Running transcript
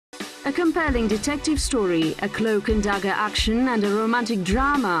A compelling detective story, a cloak and dagger action, and a romantic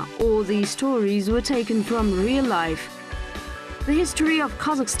drama, all these stories were taken from real life. The history of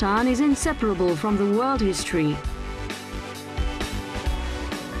Kazakhstan is inseparable from the world history.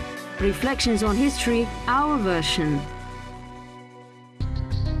 Reflections on history, our version.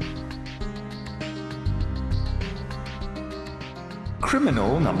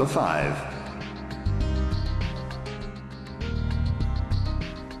 Criminal number 5.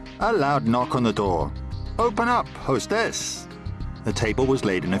 A loud knock on the door. "Open up, hostess." The table was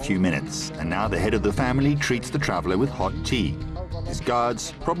laid in a few minutes, and now the head of the family treats the traveler with hot tea. His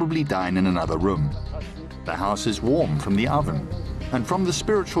guards probably dine in another room. The house is warm from the oven and from the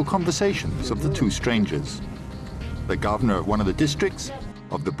spiritual conversations of the two strangers. The governor of one of the districts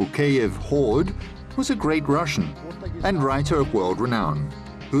of the Bukeyev horde was a great Russian and writer of world renown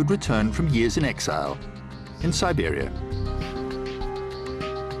who had returned from years in exile in Siberia.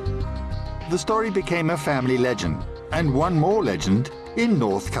 The story became a family legend, and one more legend in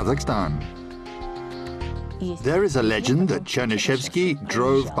North Kazakhstan. There is a legend that Chernyshevsky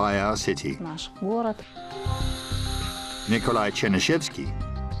drove by our city. Nikolai Chernyshevsky,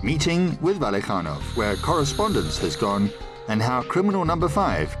 meeting with Valikhanov, where correspondence has gone, and how criminal number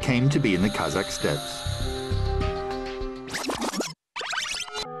 5 came to be in the Kazakh steppes.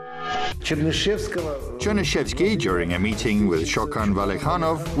 Chernyshevsky, during a meeting with Shokan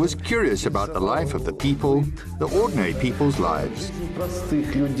Valikhanov, was curious about the life of the people, the ordinary people's lives.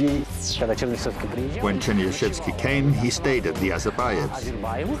 When Chernyshevsky came, he stayed at the Azabayevs.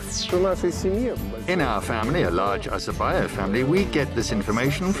 In our family, a large Azabayev family, we get this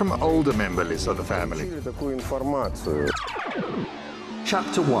information from older members of the family.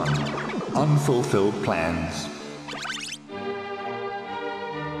 Chapter 1. Unfulfilled Plans.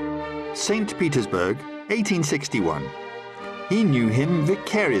 St. Petersburg, 1861. He knew him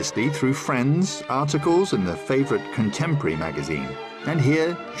vicariously through friends, articles in the favorite contemporary magazine. And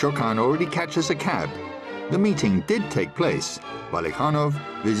here, Shokan already catches a cab. The meeting did take place, Valikhanov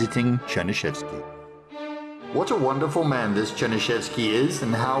visiting Chernyshevsky. What a wonderful man this Chernyshevsky is,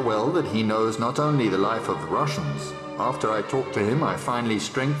 and how well that he knows not only the life of the Russians. After I talked to him, I finally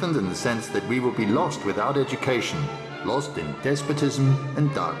strengthened in the sense that we will be lost without education, lost in despotism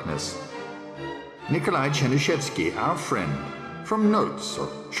and darkness. Nikolai Chernyshevsky, our friend, from notes of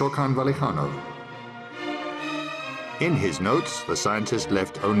Shokan Valikhanov. In his notes, the scientist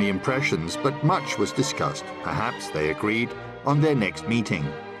left only impressions, but much was discussed. Perhaps they agreed on their next meeting.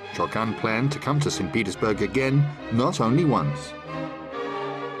 Shokan planned to come to St. Petersburg again, not only once.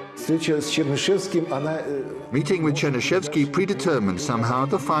 Meeting with Chernyshevsky predetermined somehow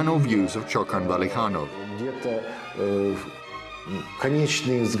the final views of Shokan Valikhanov.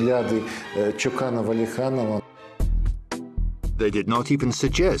 They did not even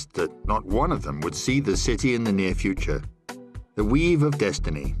suggest that not one of them would see the city in the near future. The weave of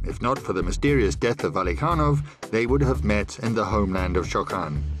destiny. If not for the mysterious death of Valikhanov, they would have met in the homeland of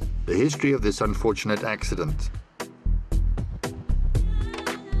Shokan. The history of this unfortunate accident.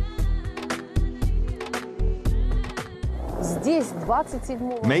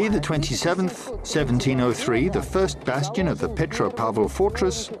 May the 27th, 1703, the first bastion of the Petropavl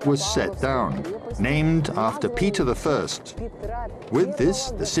fortress was set down, named after Peter I. With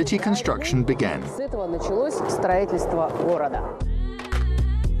this, the city construction began.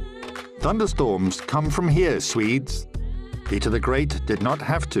 Thunderstorms come from here, Swedes. Peter the Great did not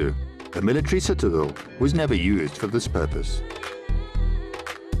have to. The military citadel was never used for this purpose.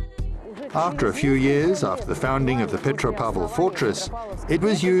 After a few years after the founding of the Petropavl fortress, it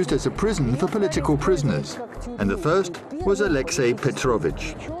was used as a prison for political prisoners, and the first was Alexei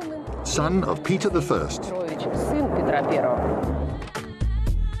Petrovich, son of Peter I.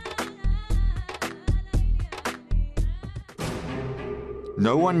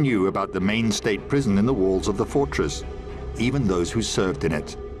 No one knew about the main state prison in the walls of the fortress, even those who served in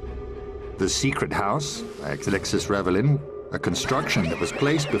it. The secret house, Alexis Ravelin, a construction that was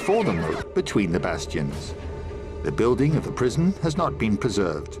placed before the moat between the bastions. The building of the prison has not been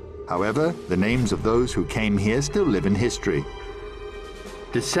preserved. However, the names of those who came here still live in history.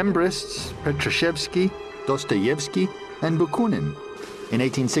 Decembrists Chernyshevsky, Dostoevsky, and Bakunin. In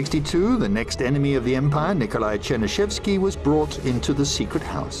 1862, the next enemy of the empire, Nikolai Chernyshevsky, was brought into the secret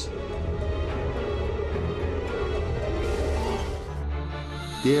house.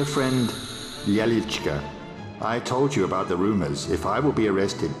 Dear friend Lyalichka, I told you about the rumors. If I will be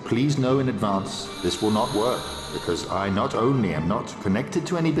arrested, please know in advance this will not work, because I not only am not connected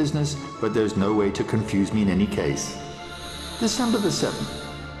to any business, but there's no way to confuse me in any case. December the 7th,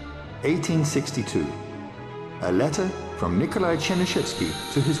 1862. A letter from Nikolai Chernyshevsky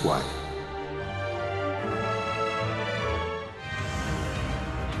to his wife.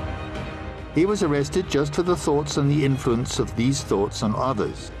 He was arrested just for the thoughts and the influence of these thoughts on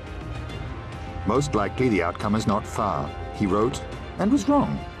others. Most likely the outcome is not far. He wrote and was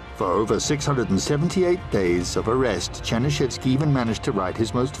wrong. For over 678 days of arrest, Chernyshevsky even managed to write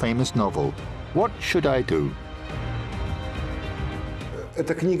his most famous novel, What Should I Do?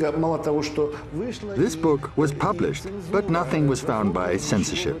 This book was published, but nothing was found by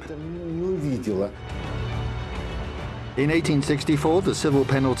censorship. In 1864, the civil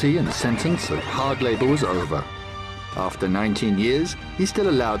penalty and sentence of hard labor was over. After 19 years, he's still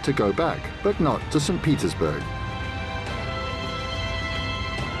allowed to go back, but not to St. Petersburg.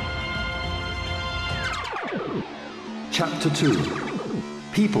 Chapter 2.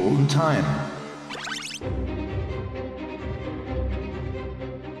 People and Time.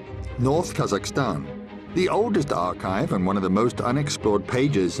 North Kazakhstan, the oldest archive and one of the most unexplored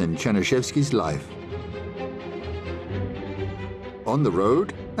pages in Chernyshevsky's life. On the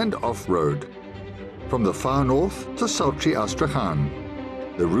road and off-road. From the far north to sultry Astrakhan.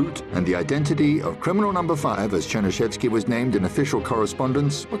 The route and the identity of criminal number 5, as Chernyshevsky was named in official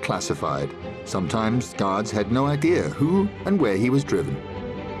correspondence, were classified. Sometimes guards had no idea who and where he was driven.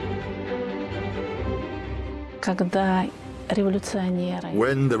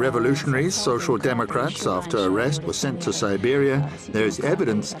 When the revolutionaries, Social Democrats, after arrest, were sent to Siberia, there is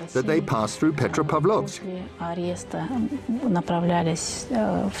evidence that they passed through Petropavlovsk.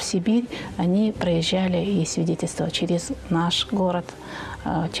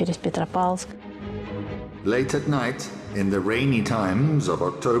 Late at night, in the rainy times of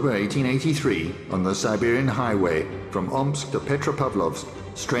October 1883, on the Siberian highway from Omsk to Petropavlovsk,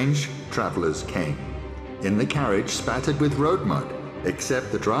 strange travelers came. In the carriage spattered with road mud,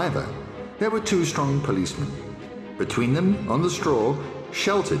 except the driver, there were 2 strong policemen. Between them, on the straw,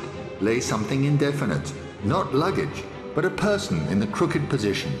 sheltered, lay something indefinite, not luggage, but a person in the crooked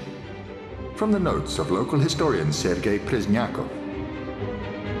position. From the notes of local historian Sergei Plesnyakov.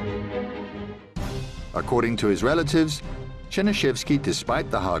 According to his relatives, Chernyshevsky,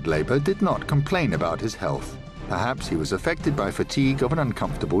 despite the hard labor, did not complain about his health. Perhaps he was affected by fatigue of an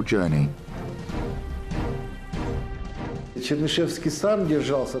uncomfortable journey.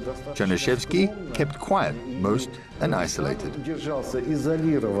 Chernyshevsky kept quiet, most, and isolated.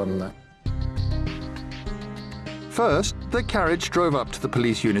 First, the carriage drove up to the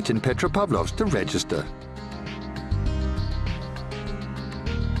police unit in Petropavlovsk to register.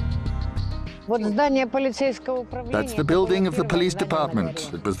 That's the building of the police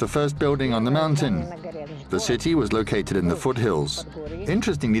department. It was the first building on the mountain. The city was located in the foothills.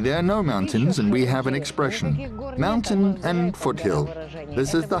 Interestingly, there are no mountains, and we have an expression, mountain and foothill.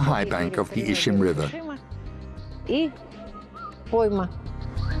 This is the high bank of the Ishim River.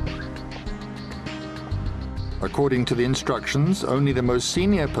 According to the instructions, only the most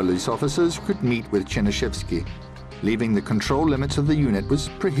senior police officers could meet with Chernyshevsky. Leaving the control limits of the unit was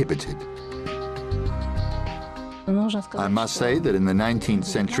prohibited. I must say that in the 19th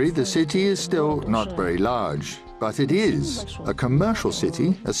century, the city is still not very large, but it is a commercial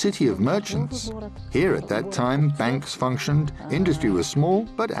city, a city of merchants. Here at that time, banks functioned, industry was small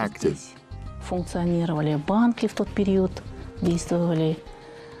but active. Функционировали банки в тот период, действовали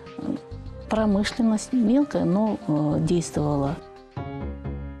промышленность мелкая, но действовала.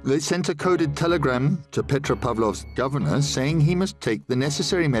 They sent a coded telegram to Petropavlovsk's governor saying he must take the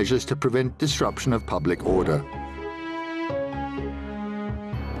necessary measures to prevent disruption of public order.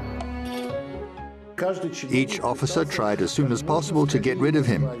 Each officer tried as soon as possible to get rid of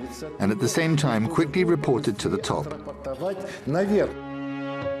him, and at the same time quickly reported to the top.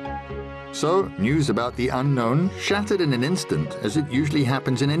 So, news about the unknown shattered in an instant, as it usually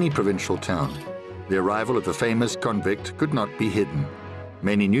happens in any provincial town. The arrival of the famous convict could not be hidden.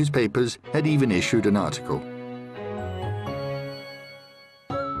 Many newspapers had even issued an article.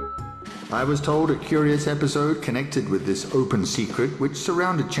 I was told a curious episode connected with this open secret which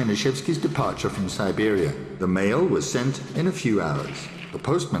surrounded Chernyshevsky's departure from Siberia. The mail was sent in a few hours. The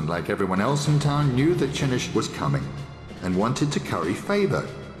postman, like everyone else in town, knew that Chernyshevsky was coming and wanted to curry favor.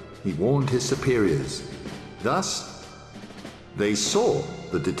 He warned his superiors. Thus, they saw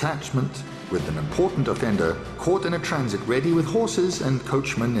the detachment with an important offender caught in a transit ready with horses and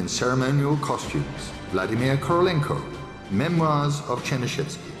coachmen in ceremonial costumes. Vladimir Korolenko, Memoirs of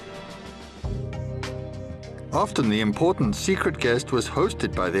Chernyshevsky. Often the important secret guest was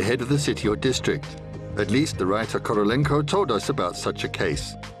hosted by the head of the city or district. At least the writer Korolenko told us about such a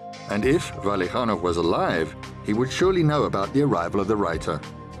case. And if Valikhanov was alive, he would surely know about the arrival of the writer.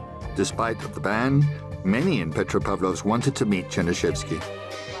 Despite the ban, many in Petropavlovsk wanted to meet Chernyshevsky.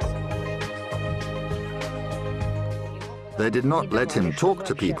 They did not let him talk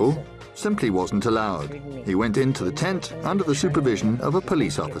to people. simply wasn't allowed. He went into the tent under the supervision of a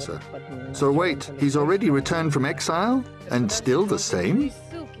police officer. So wait, he's already returned from exile and still the same?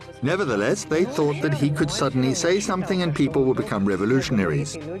 Nevertheless, they thought that he could suddenly say something and people would become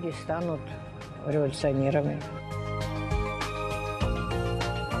revolutionaries.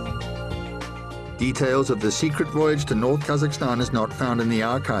 Details of the secret voyage to North Kazakhstan is not found in the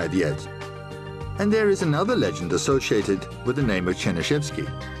archive yet. And there is another legend associated with the name of Chernyshevsky.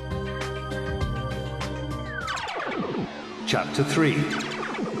 Chapter 3.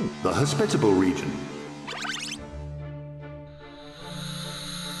 The Hospitable Region.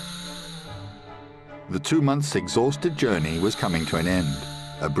 The 2 months exhausted journey was coming to an end.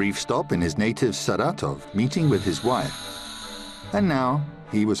 A brief stop in his native Saratov, meeting with his wife. And now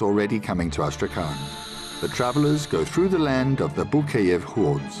he was already coming to Astrakhan. The travelers go through the land of the Bukeyev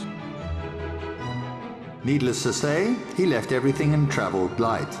hordes. Needless to say, he left everything and traveled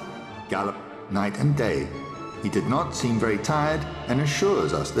light, galloped night and day. He did not seem very tired and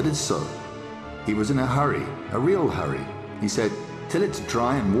assures us that it's so. He was in a hurry, a real hurry. He said, "Till it's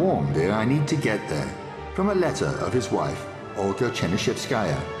dry and warm, dear, I need to get there." From a letter of his wife, Olga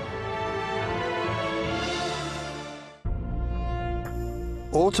Chernyshevskaya.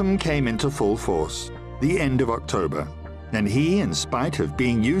 Autumn came into full force, the end of October, and he, in spite of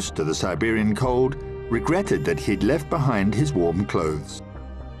being used to the Siberian cold, regretted that he'd left behind his warm clothes.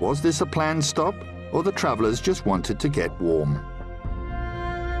 Was this a planned stop, or the travelers just wanted to get warm?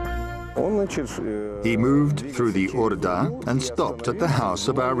 He moved through the Orda and stopped at the house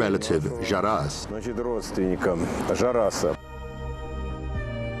of our relative Jaras.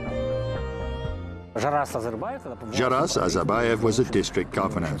 Jaras Azabayev was a district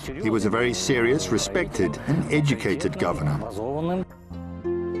governor. He was a very serious, respected, and educated governor.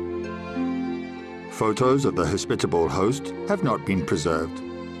 Photos of the hospitable host have not been preserved,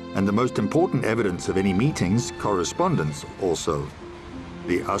 and the most important evidence of any meetings, correspondence also.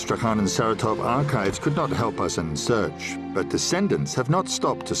 The Astrakhan and Saratov archives could not help us in search, but descendants have not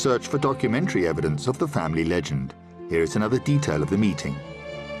stopped to search for documentary evidence of the family legend. Here is another detail of the meeting.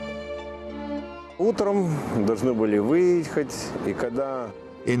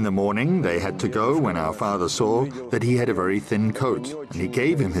 In the morning, they had to go when our father saw that he had a very thin coat, and he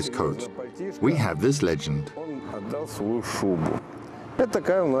gave him his coat. We have this legend.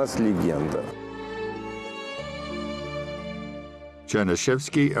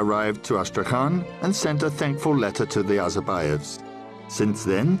 Chernyshevsky arrived to Astrakhan and sent a thankful letter to the Azabayevs. Since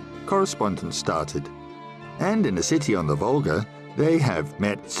then, correspondence started. And in a city on the Volga, they have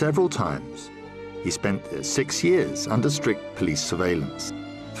met several times. He spent there 6 years under strict police surveillance.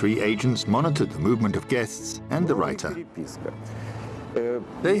 3 agents monitored the movement of guests and the writer.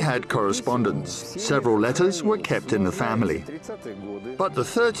 They had correspondence. Several letters were kept in the family. But the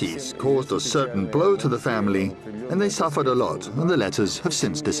 30s caused a certain blow to the family, and they suffered a lot, and the letters have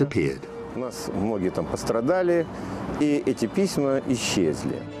since disappeared.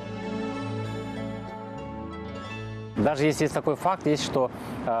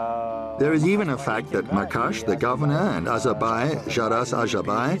 There is even a fact that Makash, the governor, and Azabay, Jaras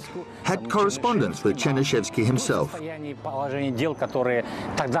Azabay, had correspondence with Chernyshevsky himself.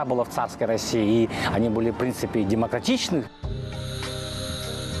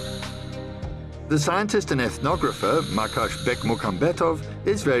 The scientist and ethnographer, Makash Bekmukambetov,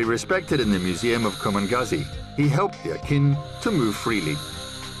 is very respected in the Museum of Komangazi. He helped the Akin to move freely.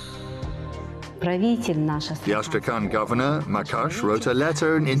 The Astrakhan governor, Makash, wrote a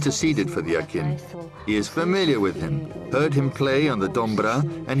letter and interceded for the Akin. He is familiar with him, heard him play on the dombra,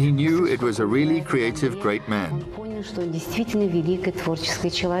 and he knew it was a really creative, great man.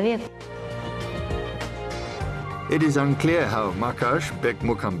 It is unclear how Makash,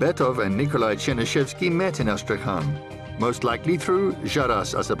 Bekmukambetov, and Nikolai Chernyshevsky met in Astrakhan, most likely through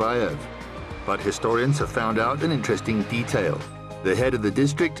Jaras Azabayev. But historians have found out an interesting detail. The head of the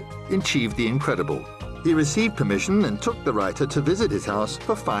district achieved the incredible. He received permission and took the writer to visit his house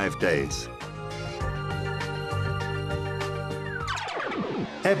for 5 days.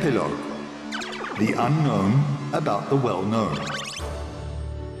 Epilogue. The unknown about the well-known.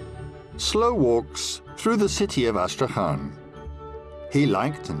 Slow walks through the city of Astrakhan. He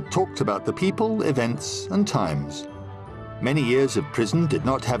liked and talked about the people, events, and times. Many years of prison did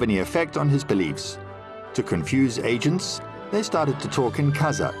not have any effect on his beliefs. To confuse agents, they started to talk in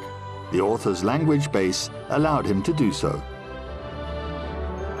Kazakh. The author's language base allowed him to do so.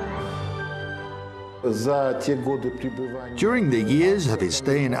 During the years of his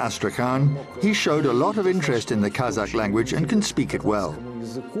stay in Astrakhan, he showed a lot of interest in the Kazakh language and can speak it well.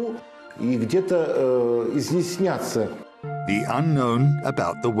 The unknown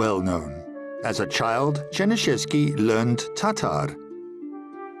about the well-known. As a child, Chernyshevsky learned Tatar.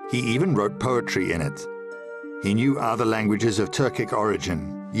 He even wrote poetry in it. He knew other languages of Turkic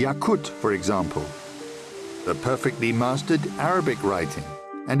origin, Yakut, for example. The perfectly mastered Arabic writing.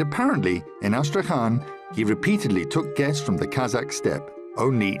 And apparently, in Astrakhan, he repeatedly took guests from the Kazakh steppe.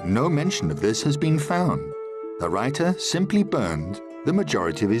 Only no mention of this has been found. The writer simply burned the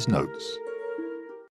majority of his notes.